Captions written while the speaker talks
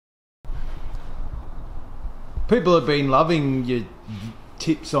people have been loving your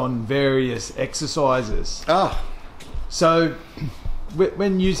tips on various exercises. Ah, So,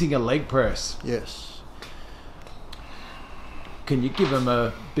 when using a leg press, yes. can you give them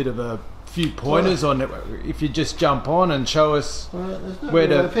a bit of a few pointers on it? If you just jump on and show us where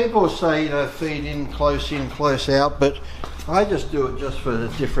to... People say, feet in, close out, but I just do it just for the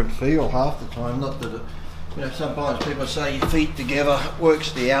different feel half the time. Not that it, sometimes people say your feet together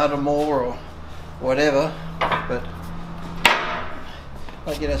works the outer more or whatever, but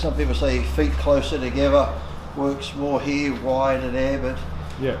like, some people say feet closer together works more here, wider there, but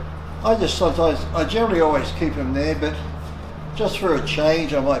Yeah. I generally always keep them there, but just for a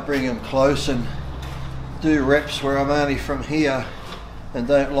change I might bring them close and do reps where I'm only from here and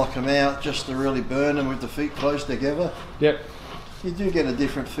don't lock them out, just to really burn them with the feet close together. Yep. You do get a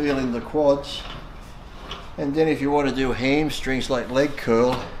different feel in the quads. And then if you want to do hamstrings like leg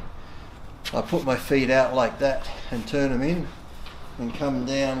curl, I put my feet out like that and turn them in and come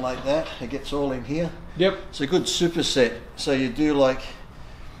down like that. It gets all in here. Yep. It's a good superset. So you do like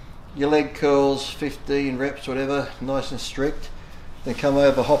your leg curls, 15 reps, whatever, nice and strict. Then come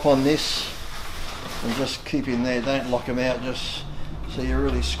over, hop on this, and just keep in there. Don't lock them out, just so you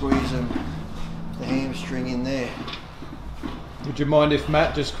really squeeze them, the hamstring in there. Would you mind if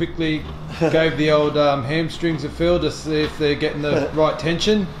Matt just quickly gave the old hamstrings a feel to see if they're getting the right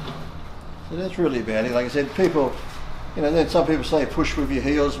tension? So that's really about it. Like I said, people, then some people say push with your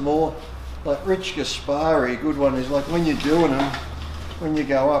heels more. Like Rich Gaspari, a good one, is like when you're doing them, when you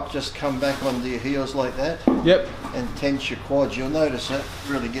go up, just come back onto your heels like that. Yep. And tense your quads. You'll notice that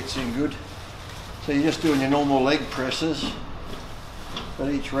really gets in good. So you're just doing your normal leg presses,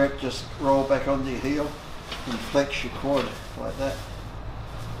 but each rep just roll back onto your heel and flex your quad like that.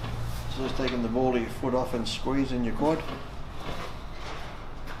 So just taking the ball of your foot off and squeezing your quad.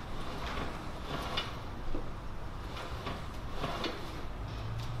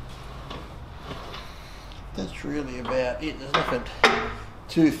 That's really about it. There's nothing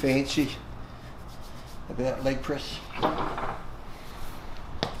too fancy about leg press.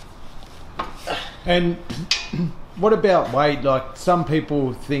 And what about weight? Like, some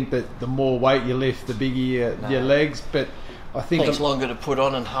people think that the more weight you lift, the bigger your legs, but I think... It takes longer to put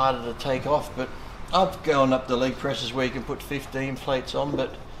on and harder to take off, but I've gone up the leg presses where you can put 15 plates on,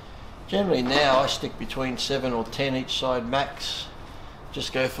 but generally now I stick between 7 or 10 each side max.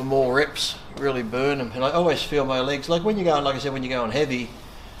 Just go for more reps, really burn them. And I always feel my legs, like when you're going, like I said, when you're going heavy,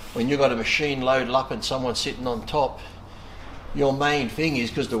 when you've got a machine loaded up and someone's sitting on top, your main thing is,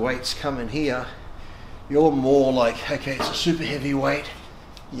 because the weight's coming here, you're more like, okay, it's a super heavy weight,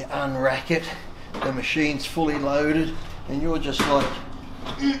 you unrack it, the machine's fully loaded, and you're just like,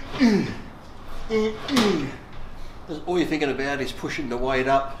 all you're thinking about is pushing the weight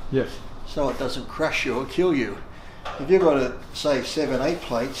up, Yes. so it doesn't crush you or kill you. If you've got say 7, 8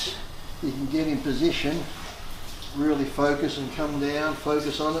 plates, you can get in position, really focus and come down,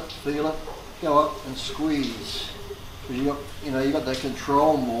 focus on it, feel it, go up and squeeze. Because you got that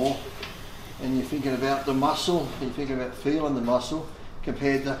control more, and you're thinking about the muscle, you're thinking about feeling the muscle,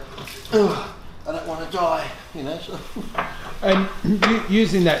 compared to, I don't want to die, So. And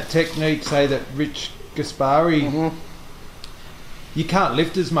using that technique, say that Rich Gaspari, you can't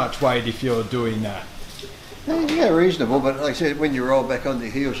lift as much weight if you're doing that. Yeah, reasonable, but like I said, when you roll back on your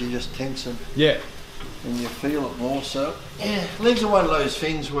heels, you just tense them. Yeah. And you feel it more. So, yeah, legs are one of those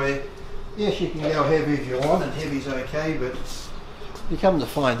things where, yes, you can go heavy if you want, and heavy's okay, but you come to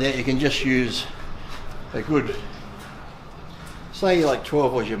find out you can just use a good, say like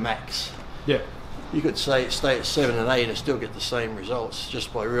 12 was your max. Yeah. You could stay at 7 and 8 and still get the same results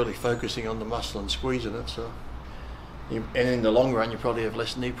just by really focusing on the muscle and squeezing it. So, and in the long run, you probably have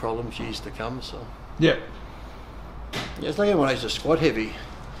less knee problems years to come. So. Yeah. Yeah, it's like when I used to squat heavy.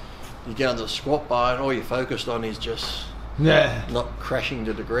 You get under the squat bar and all you're focused on is just not crashing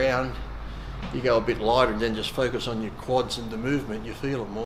to the ground. You go a bit lighter and then just focus on your quads and the movement, you feel it more.